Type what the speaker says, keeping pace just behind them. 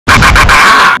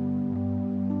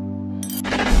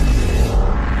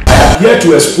here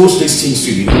to expose these things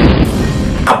to you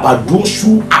about those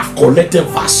who have collected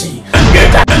vaccine.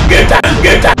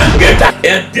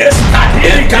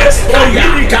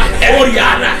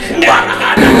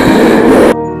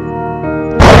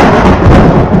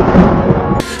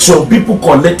 Some people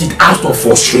collect it out of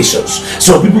frustrations.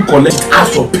 Some people collect it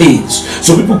out of pains.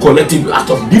 Some people collect it out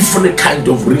of different kind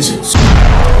of reasons.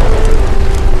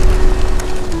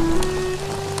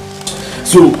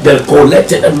 So they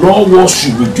collected, and Lord, what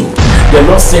should we do? The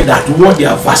Lord said that what they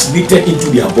have vaccinated into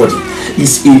their body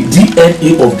is a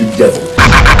DNA of the devil.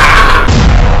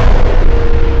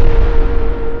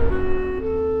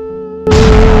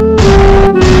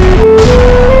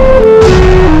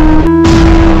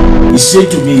 He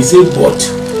said to me, he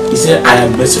said, I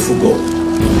am merciful God.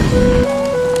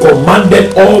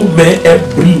 Commanded all men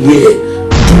everywhere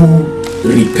to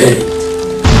repent.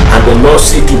 And the Lord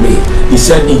said to me, he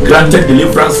said he granted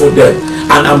deliverance for them.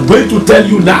 And I'm going to tell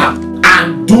you now,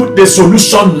 and do the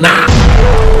solution now.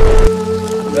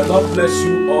 The Lord bless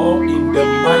you all in the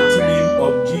mighty name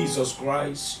of Jesus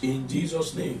Christ. In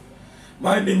Jesus' name.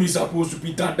 My name is Apostle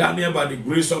Peter Daniel, by the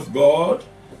grace of God.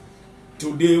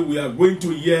 Today we are going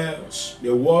to hear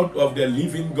the word of the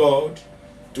living God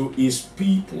to his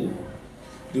people.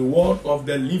 The word of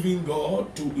the living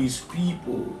God to his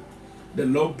people. The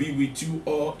Lord be with you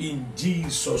all in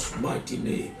Jesus' mighty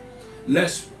name.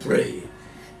 Let's pray.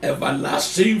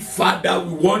 Everlasting Father,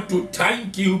 we want to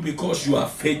thank you because you are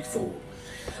faithful.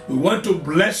 We want to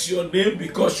bless your name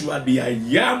because you are the I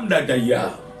am that I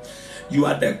am. You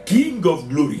are the King of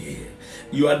glory.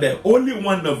 You are the only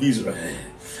one of Israel.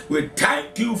 We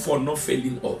thank you for not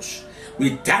failing us.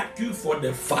 We thank you for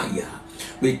the fire.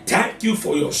 We thank you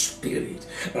for your spirit.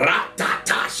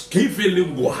 Ratatas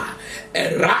kivilingwa,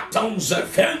 eratam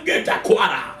zefenge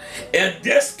dakwara,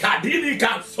 edeskadini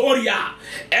kansoria,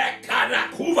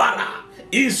 ekanakuvara,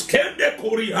 iskende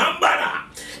kurihambara,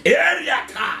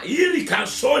 eriaka ili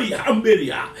kansori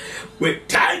hamberia. We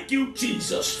thank you,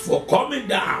 Jesus, for coming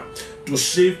down to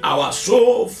save our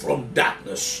soul from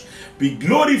darkness. Be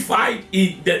glorified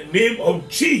in the name of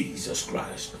Jesus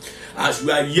Christ. As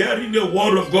we are hearing the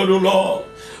word of God, O Lord,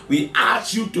 we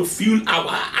ask you to fill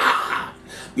our heart.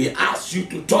 We ask you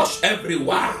to touch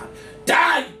everyone.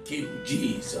 Thank you,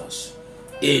 Jesus.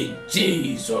 In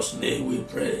Jesus' name we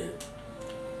pray.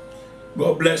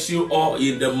 God bless you all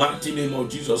in the mighty name of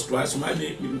Jesus Christ. My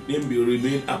name will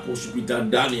remain Apostle Peter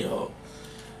Daniel.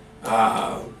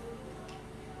 I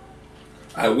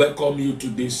welcome you to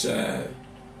this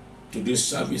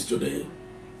service today.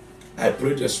 I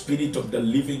pray the Spirit of the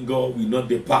living God will not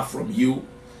depart from you.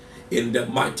 In the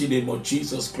mighty name of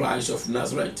Jesus Christ of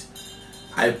Nazareth,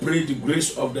 I pray the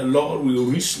grace of the Lord will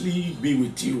richly be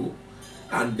with you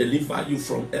and deliver you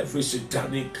from every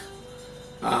satanic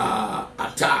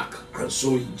attack. And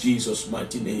so in Jesus'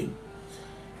 mighty name.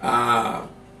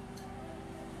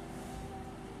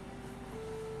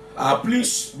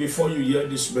 Please, before you hear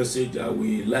this message, I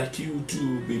would like you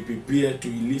to be prepared to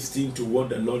listen to what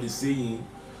the Lord is saying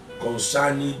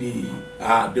concerning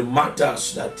the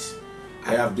matters that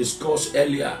I have discussed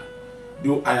earlier.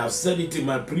 Though I have said it in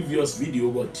my previous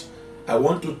video, but I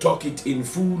want to talk it in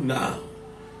full now.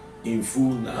 In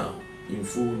full now. In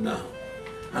full now.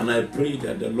 And I pray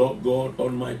that the Lord God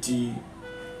Almighty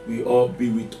will all be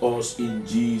with us in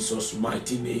Jesus'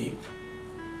 mighty name.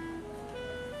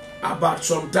 About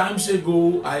some times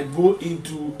ago, I go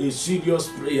into a serious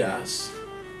prayers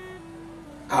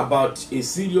about a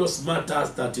serious matter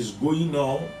that is going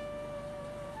on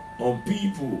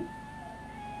people.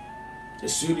 A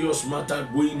serious matter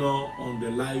going on the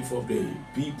life of the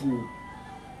people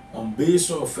on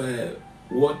base of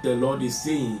what the Lord is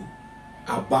saying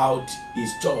about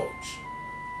his church.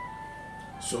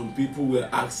 Some people were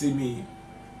asking me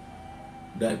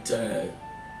that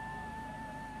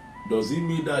does it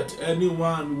mean that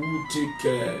anyone who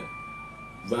take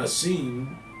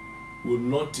vaccine will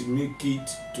not make it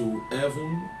to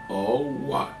heaven, or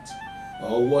what?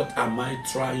 Or what am I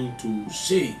trying to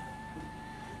say?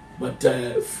 But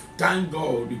thank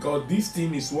God, because this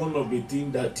thing is one of the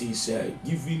things that is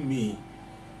giving me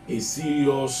a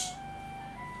serious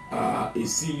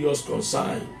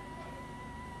concern.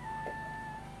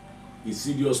 A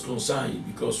serious concern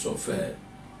because of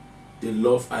the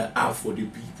love I have for the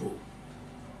people.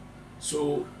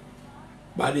 So,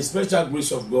 by the special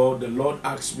grace of God, the Lord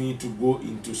asked me to go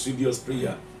into serious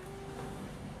prayer.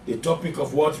 The topic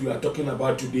of what we are talking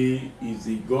about today is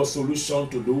the God solution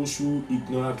to those who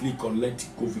ignorantly collect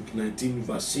COVID-19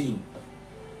 vaccine.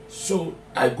 So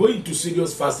I go into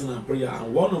serious fasting and prayer,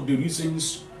 and one of the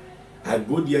reasons I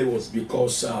go there was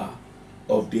because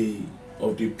of the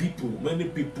of the people. Many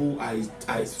people,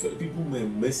 people were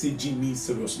messaging me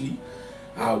seriously.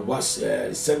 Was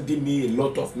sending me a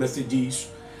lot of messages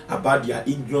about their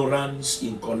ignorance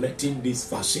in collecting this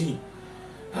vaccine.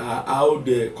 How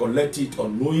they collect it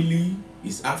unknowingly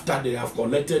is after they have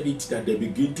collected it that they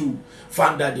begin to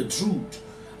find out the truth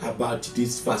about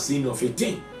this vaccine of a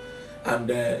thing. And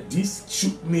this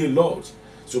shook me a lot.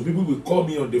 So people will call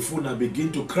me on the phone and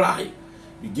begin to cry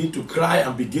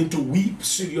and begin to weep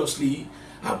seriously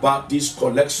about these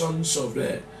collections of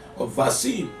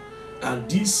vaccine. And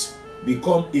this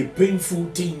become a painful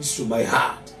thing to my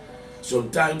heart.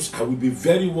 Sometimes I will be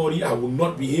very worried. I will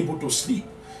not be able to sleep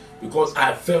because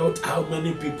I felt how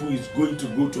many people is going to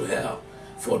go to hell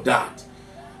for that.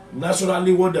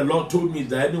 Naturally, what the Lord told me is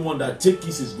that anyone that takes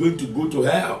this is going to go to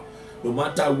hell, no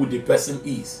matter who the person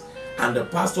is. And the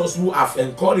pastors who have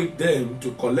encouraged them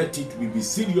to collect it will be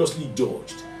seriously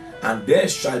judged, and they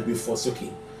shall be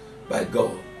forsaken by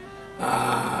God.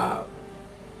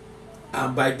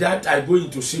 And by that, I go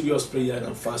into serious prayer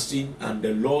and fasting, and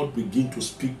the Lord begin to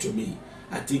speak to me.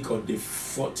 I think on the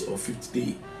 4th or 5th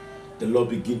day, the Lord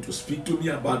begin to speak to me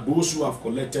about those who have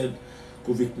collected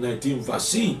COVID-19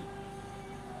 vaccine.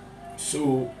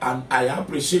 So, and I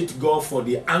appreciate God for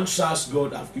the answers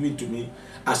God have given to me.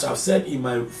 As I've said in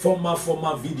my former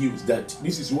videos, that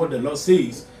this is what the Lord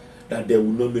says, that they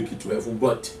will not make it to heaven.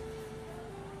 But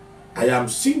I am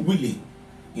still willing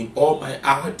in all my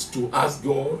heart to ask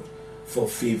God for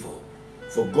favor,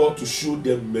 for God to show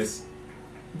them mercy.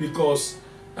 Because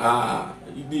the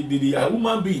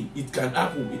human being, it can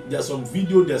happen. There's some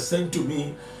video they sent to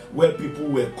me where people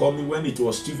were coming when it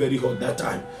was still very hot that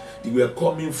time. They were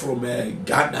coming from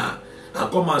Ghana,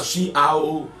 and come and see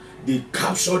how they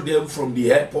captured them from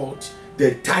the airport.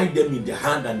 They tied them in their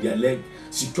hand and their leg,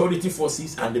 security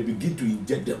forces, and they begin to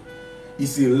inject them.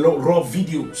 It's a raw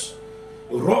video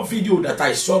that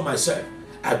I saw myself.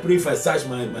 I pray if I search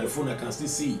my phone, I can still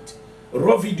see it. A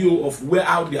raw video of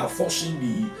how they are forcing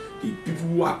the people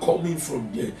who are coming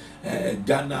from the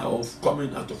Ghana, of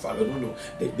coming out of, I don't know,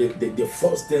 they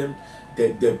force them,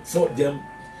 they fought them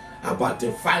about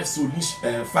 5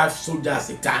 soldiers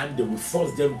a time. They will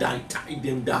force them down, tie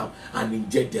them down, and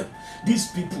inject them.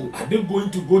 These people, are they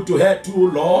going to go to hell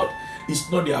too, Lord?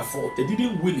 It's not their fault. They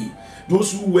didn't really.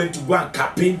 Those who went to go and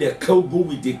campaign, they go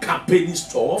with the campaigning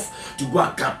stuff to go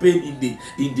and campaign in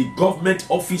the government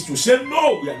office to say,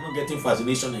 no, we are not getting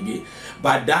vaccination again.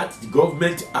 But that the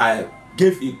government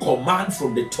gave a command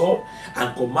from the top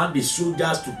and command the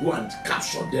soldiers to go and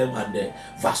capture them and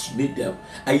vaccinate them.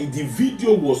 And the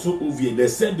video was so obvious. They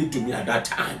sent it to me at that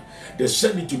time. And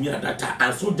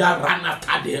soldiers ran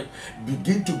after them,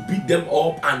 begin to beat them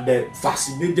up and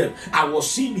vaccinate them. I was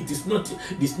seeing it.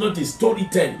 It's not a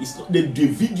storytelling. It's not the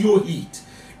video hit.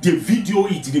 The video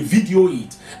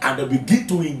it, and they begin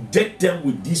to inject them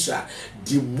with this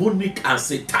demonic and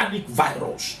satanic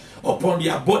virus upon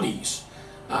their bodies.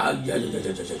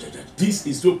 This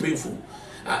is so painful.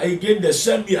 Again, they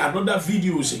send me another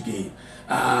videos again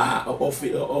of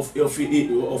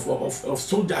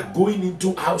soldiers going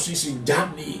into houses in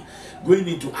Germany,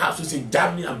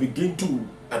 and begin to,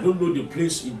 I don't know the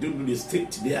place, you don't know the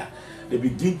state there. They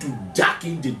begin to jack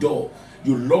in the door.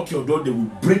 You lock your door, they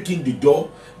will break in the door.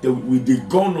 They will, with the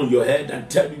gun on your head, and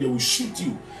tell you they will shoot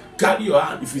you. Carry your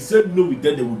hand. If you say no with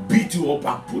them, they will beat you up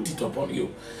and put it upon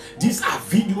you. These are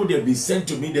videos they've been sent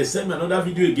to me. They sent me another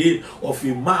video again of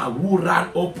a man who ran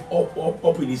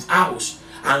up in his house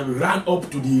and ran up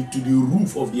to the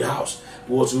roof of the house.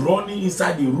 He was running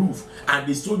inside the roof, and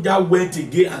the soldier went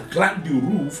again and climbed the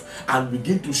roof and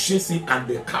began to chase him, and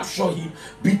they captured him,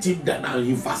 beat him down, and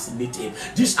he vaccinated him.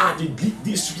 These are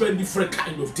these different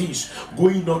kind of things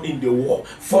going on in the war,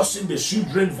 forcing the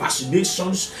children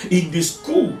vaccinations in the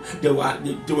school. There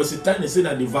was a time they said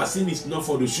that the vaccine is not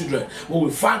for the children, but we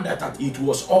found that it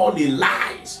was all a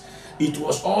lies. It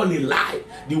was all a lie.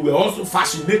 They were also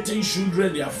vaccinating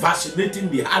children. They are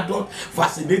vaccinating the adult,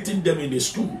 vaccinating them in the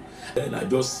school. And I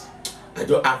just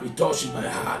have a touch in my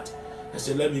heart. I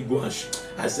said, let me go and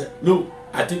I said, no,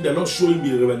 I think the Lord showing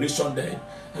me a revelation then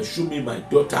and showed me my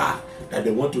daughter that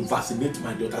they want to vaccinate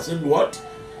my daughter. I said, what?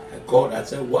 I called. I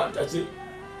said, what? I said,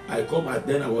 I called, and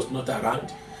then I was not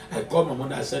around. I called my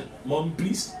mother. I said, Mom,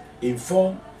 please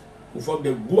inform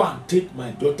them. Go and take my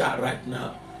daughter right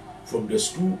now from the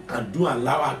school and don't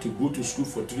allow her to go to school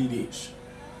for 3 days.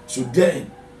 So then,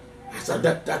 I said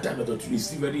that time I thought it's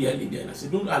still very early then. I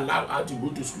said, don't allow her to go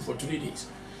to school for 3 days.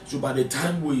 So by the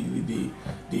time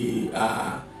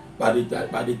by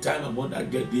the time my mother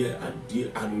get there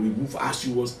and remove her,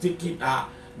 she was taking her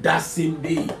that same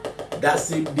day.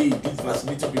 These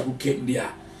vaccinated people came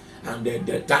there And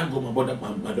the time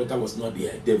my daughter was not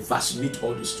there, they vaccinate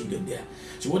all the students there.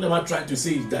 So what am I trying to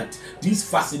say is that this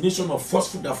fascination of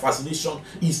false food, the fascination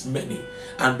is many,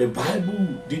 and the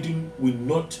Bible will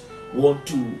not want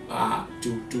to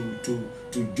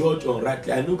judge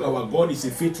unrightly. I know our God is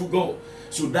a faithful God,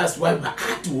 so that's why my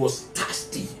heart was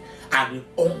thirsty and in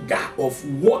hunger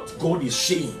of what God is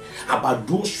saying about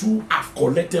those who have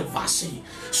collected vaccine.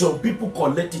 Some people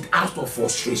collect it out of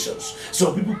frustrations.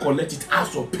 Some people collect it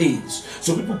out of pains.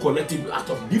 Some people collect it out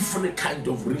of different kind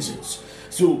of reasons.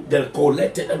 So they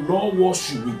collected. The Lord, what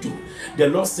should we do? The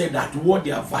Lord said that what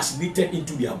they have vaccinated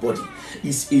into their body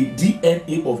is a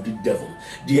DNA of the devil.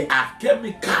 They are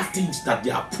chemical things that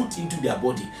they are put into their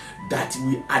body that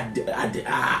will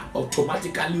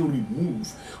automatically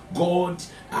remove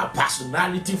God's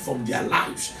personality from their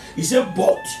lives. He said,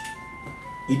 but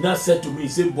he now said to me, he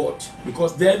said, but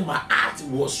because then my heart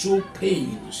was so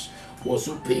pain.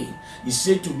 He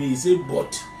said to me, he said,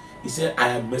 but he said, I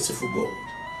am merciful God.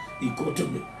 He called to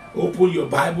me, open your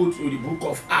Bible to the book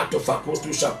of Acts of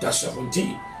Apostles chapter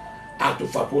 17. Acts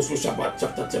of Apostles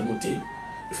chapter 17.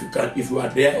 If you are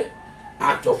there,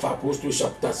 Acts of Apostles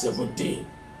chapter 17.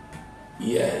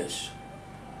 Yes.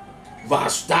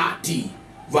 Verse 30.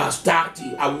 Verse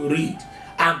 30, I will read.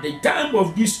 At the time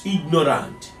of this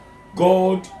ignorant,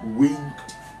 God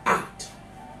winked at,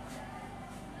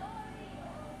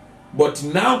 but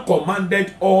now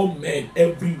commanded all men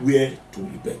everywhere to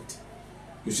repent.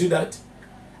 You see that?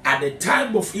 At the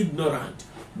time of ignorance,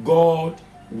 God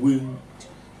winked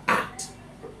at,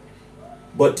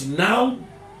 but now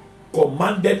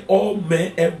commanded all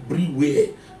men everywhere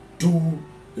to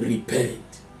repent.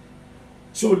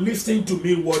 So listen to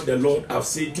me what the Lord have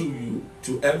said to you,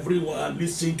 to everyone.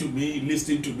 Listen to me,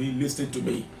 listen to me, listen to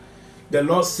me. The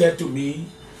Lord said to me,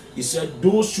 he said,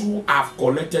 those who have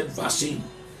collected vaccine,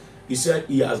 he said,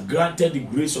 he has granted the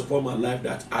grace upon my life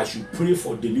that I should pray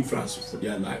for deliverance for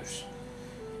their lives.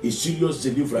 A serious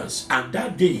deliverance. And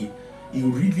that day, he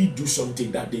really do something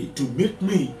that day to make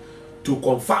me, to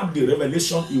confirm the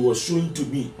revelation he was showing to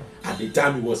me at the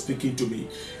time he was speaking to me.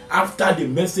 After the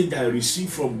message I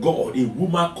received from God, a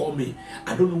woman called me.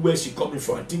 I don't know where she coming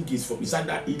from. I think it's from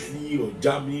either Italy or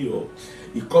Germany, or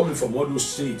he coming from all those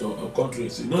states or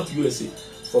countries, not USA,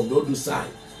 from the other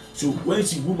side. So when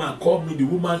the woman called me, the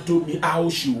woman told me how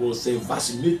she was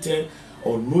vaccinated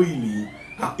unknowingly,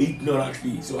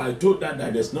 ignorantly. So I told her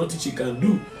that there's nothing she can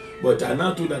do. But I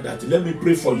now told her that let me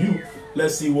pray for you.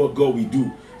 Let's see what God will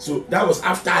do. So that was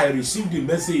after I received the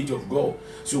message of God.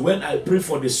 So when I prayed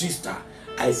for the sister,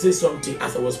 I said something.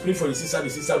 As I was praying for the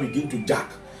sister began to jerk.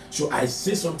 So I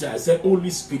said something. I said, Holy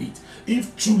Spirit,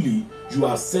 if truly you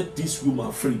have set this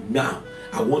woman free now,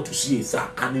 I want to see a sign.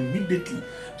 And immediately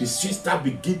the sister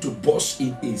began to burst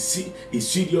in a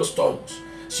serious tongues.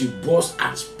 She burst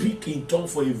and speak in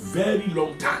tongues for a very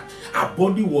long time. Her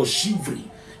body was shivering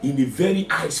in a very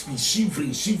high speed,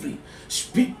 shivering,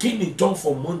 speaking in tongues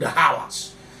for more than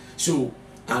hours. So,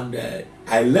 and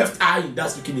I left her in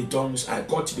that speaking in tongues. I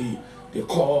caught the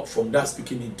call from that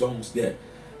speaking in tongues there.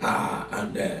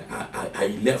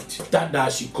 I left. After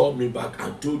that, she called me back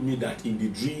and told me that in the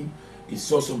dream, he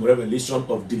saw some revelation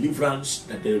of deliverance,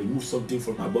 that they removed something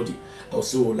from my body, or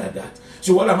so like that.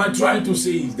 So what am I trying to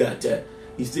say is that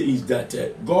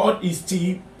God is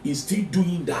still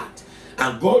doing that,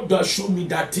 and God does show me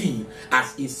that thing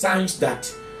as a sign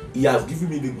that he has given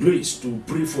me the grace to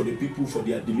pray for the people for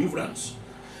their deliverance.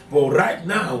 But right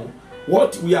now,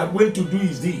 what we are going to do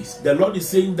is this. The Lord is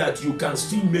saying that you can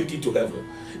still make it to heaven.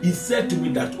 He said to me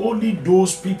that only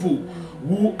those people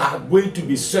who are going to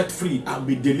be set free and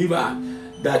be delivered,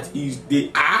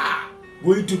 they are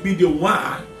going to be the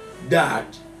one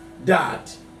that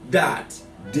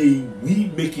they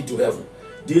will make it to heaven.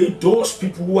 Those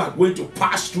people who are going to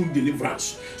pass through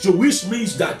deliverance. So which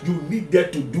means that you need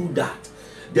them to do that.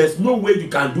 There's no way you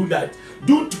can do that.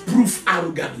 Don't prove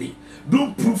arrogantly.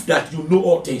 Don't prove that you know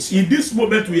all things. In this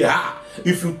moment we are,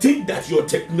 if you think that your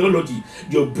technology,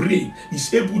 your brain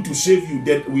is able to save you,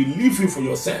 then we leave you for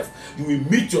yourself. You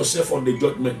will meet yourself on the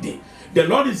judgment day. The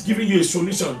Lord is giving you a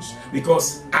solution,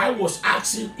 because I was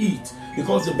asking it,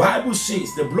 because the Bible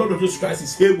says the blood of Jesus Christ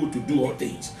is able to do all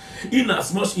things.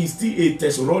 Inasmuch it's still a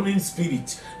test running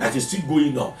spirit that is still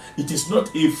going on. It is not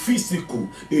a physical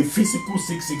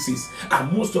 666,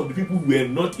 and most of the people were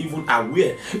not even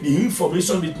aware. The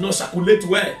information did not circulate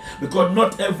well, because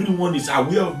not everyone is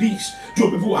aware of this. So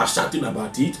people are shouting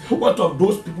about it. What of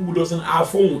those people who doesn't have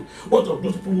phone? What of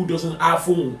those people who doesn't have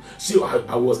phone? So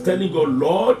I was telling God,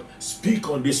 Lord, speak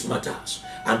on these matters.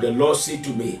 And the Lord said to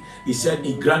me, he said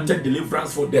he granted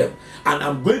deliverance for them. And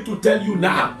I'm going to tell you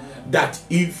now that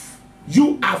if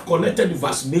You have collected the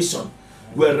vaccination.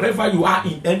 Wherever you are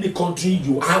in any country,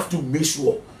 you have to make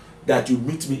sure that you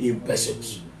meet me in person.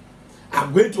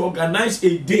 I'm going to organize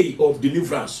a day of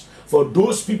deliverance for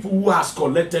those people who have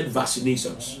collected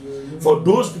vaccinations. For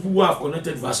those people who have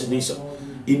collected vaccination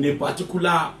in a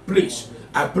particular place,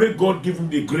 I pray God give him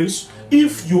the grace.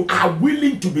 If you are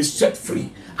willing to be set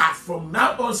free, as from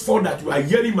now on forth that you are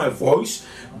hearing my voice,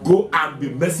 go and be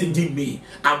messaging me.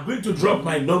 I'm going to drop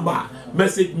my number.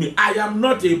 Message me. I am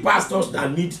not a pastor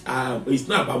that needs. It's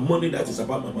not about money that is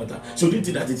about my matter. So you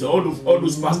think that it's all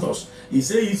those pastors. He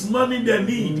say it's money they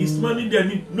need. It's money they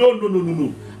need. No.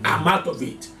 I'm out of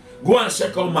it. Go and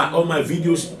check all my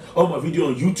videos, on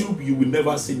YouTube. You will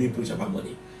never see me preach about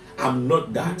money. I'm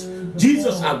not that.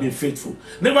 Jesus has been faithful.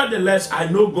 Nevertheless, I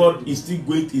know God is still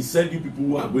going to send you people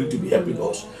who are going to be helping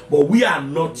us. But we are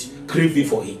not craving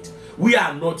for it. We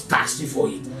are not thirsty for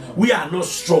it. We are not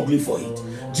struggling for it.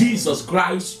 Jesus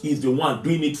Christ is the one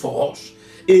doing it for us.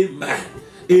 Amen.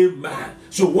 Amen.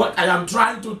 So what I am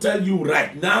trying to tell you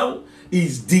right now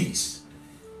is this.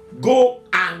 Go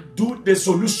and do the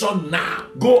solution now.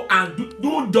 Go and do.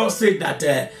 Don't just say that.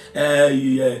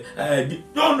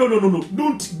 No.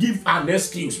 Don't give an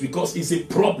excuse because it's a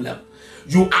problem.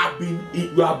 You have been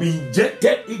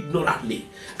injected ignorantly,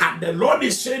 and the Lord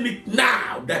is saying it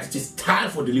now that it is time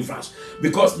for deliverance.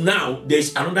 Because now there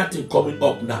is another thing coming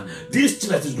up now. This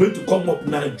thing that is going to come up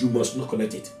now, you must not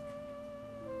connect it.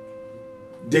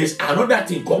 There is another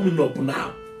thing coming up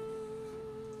now.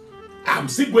 I'm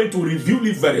still going to reveal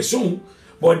it very soon,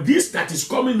 but this that is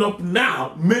coming up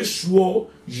now, make sure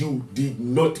you did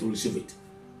not receive it.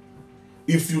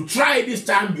 If you try this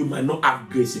time, you might not have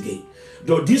grace again.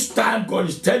 Though this time, God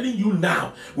is telling you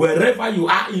now, wherever you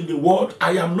are in the world,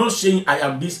 I am not saying I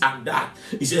am this and that.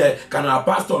 He said, can our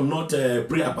pastor not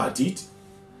pray about it?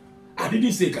 I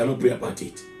didn't say cannot pray about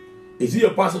it. Is it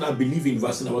your pastor that believes in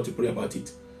vaccine about to pray about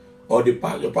it? Or your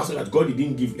pastor that God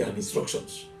didn't give you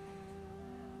instructions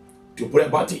to pray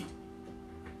about it?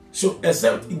 So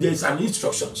except there is an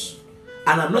instructions,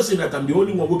 and I'm not saying that I'm the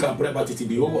only one who can pray about it in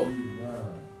the whole world,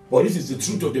 but this is the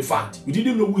truth of the fact. We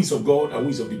didn't know who is of God and who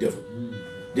is of the devil.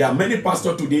 There are many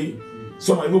pastors today.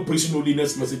 Some are even preaching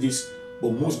holiness messages,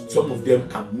 but some of them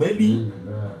are mainly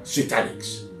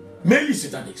satanics.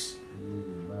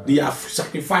 They have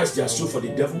sacrificed their soul for the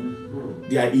devil.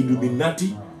 They are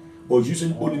Illuminati, but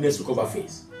using holiness to cover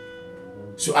face.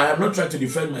 So I am not trying to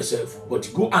defend myself, but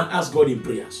go and ask God in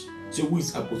prayers. Say, who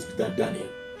is Apostle Daniel?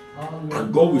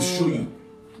 And God will show you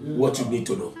what you need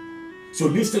to know. So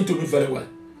listen to me very well.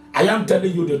 I am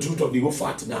telling you the truth of the whole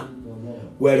fact now.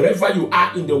 Wherever you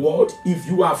are in the world, if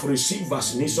you have received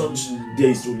vaccinations,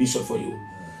 there is solution for you.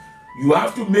 You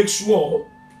have to make sure,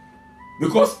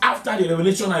 because after the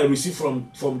revelation I received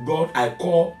from God, I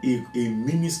call a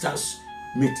ministers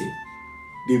meeting.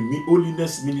 The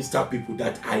holiness minister people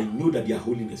that I know that they are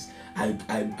holiness, I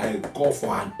call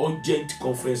for an urgent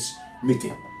conference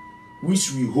meeting,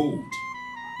 which we hold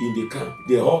in the camp.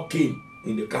 They all came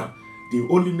in the camp. The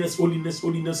holiness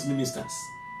ministers.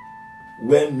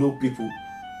 When no people,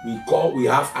 I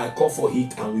call for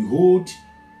it, and we hold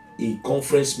a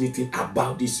conference meeting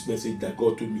about this message that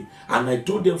God told me. And I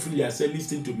told them freely, I said,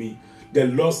 listen to me. The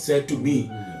Lord said to me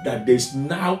that there's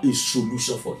now a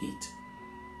solution for it.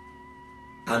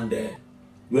 And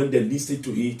when they listen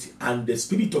to it, and the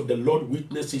Spirit of the Lord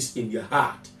witnesses in their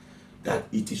heart that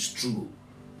it is true,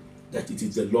 that it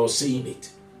is the Lord saying it.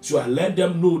 So I let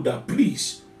them know that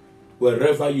please,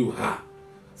 wherever you are,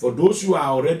 for those who are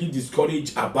already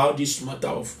discouraged about this matter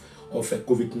of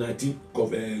COVID-19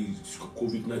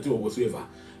 or whatsoever,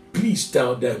 please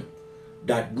tell them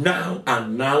that now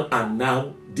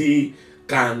they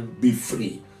can be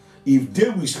free. If they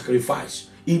will sacrifice,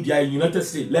 if they are in the United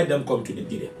States, let them come to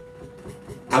Nigeria.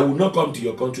 I will not come to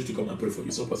your country to come and pray for you.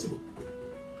 It's not possible.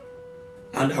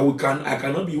 And I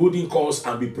cannot be holding calls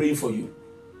and be praying for you.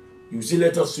 You say,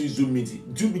 let us use Zoom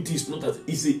meeting. Zoom meeting is not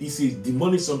it's a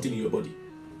demonic something in your body.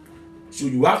 So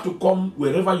you have to come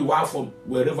wherever you are from,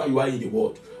 wherever you are in the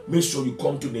world. Make sure you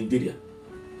come to Nigeria.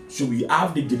 So we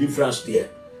have the deliverance there.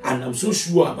 And I'm so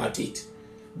sure about it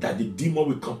that the demon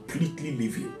will completely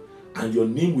leave you. And your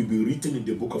name will be written in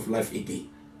the book of life again.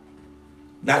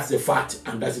 That's the fact,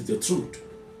 and that is the truth.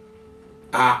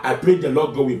 I pray the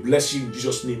Lord God will bless you in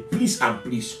Jesus' name. Please and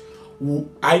please.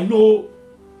 I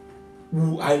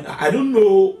don't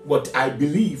know, but I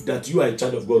believe that you are a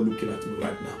child of God looking at me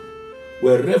right now.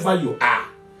 Wherever you are,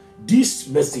 this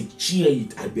message, share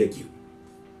it, I beg you.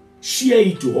 Share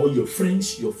it to all your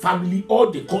friends, your family,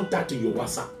 all the contact in your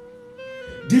WhatsApp.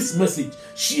 This message,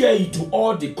 share it to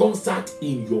all the contact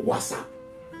in your WhatsApp.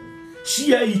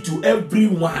 Share it to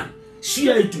everyone.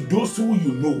 Share it to those who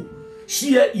you know.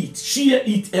 Share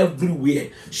it everywhere.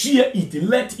 Share it,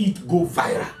 let it go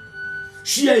viral.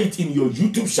 Share it in your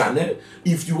YouTube channel.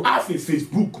 If you have a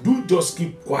Facebook, do just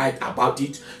keep quiet about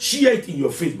it. Share it in your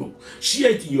Facebook.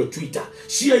 Share it in your Twitter.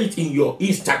 Share it in your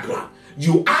Instagram.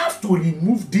 You have to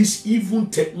remove this evil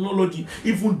technology,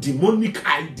 even demonic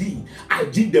ID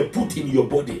they put in your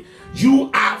body.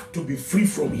 You have to be free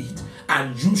from it,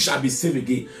 and you shall be saved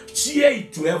again. Share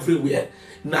it to everywhere.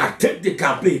 Now take the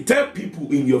campaign. Tell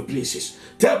people in your places.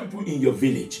 Tell people in your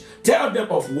village. Tell them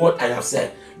of what I have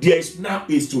said. There is now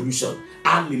a solution.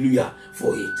 Hallelujah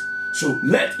for it. So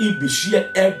let it be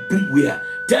shared everywhere.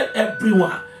 Tell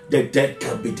everyone that dead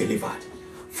can be delivered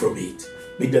from it.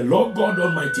 May the Lord God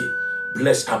Almighty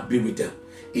bless and be with them.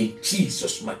 In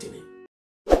Jesus' mighty name.